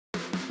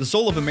the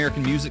soul of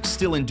American music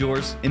still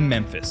endures in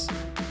Memphis.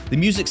 The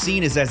music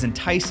scene is as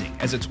enticing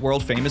as its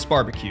world-famous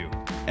barbecue.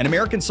 An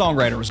American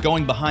songwriter is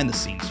going behind the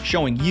scenes,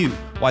 showing you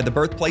why the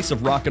birthplace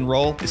of rock and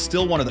roll is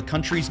still one of the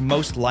country's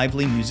most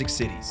lively music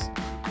cities.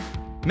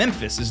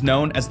 Memphis is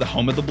known as the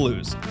home of the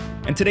blues,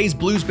 and today's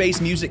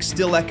blues-based music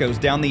still echoes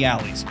down the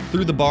alleys,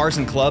 through the bars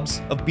and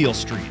clubs of Beale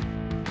Street.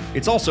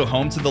 It's also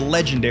home to the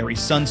legendary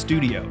Sun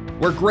Studio,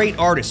 where great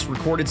artists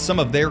recorded some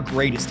of their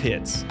greatest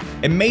hits.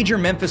 A major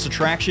Memphis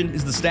attraction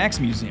is the Stax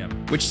Museum,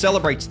 which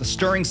celebrates the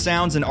stirring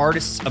sounds and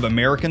artists of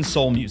American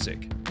soul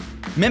music.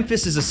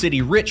 Memphis is a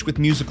city rich with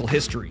musical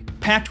history,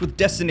 packed with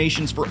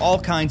destinations for all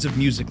kinds of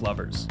music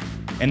lovers.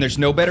 And there's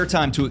no better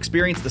time to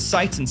experience the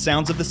sights and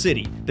sounds of the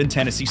city than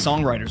Tennessee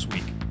Songwriters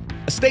Week,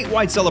 a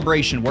statewide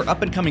celebration where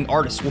up-and-coming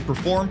artists will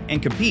perform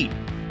and compete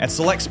at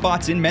select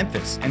spots in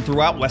Memphis and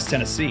throughout West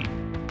Tennessee.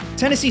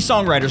 Tennessee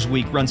Songwriters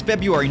Week runs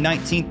February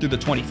 19th through the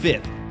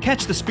 25th.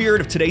 Catch the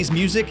spirit of today's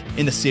music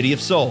in the City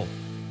of Soul.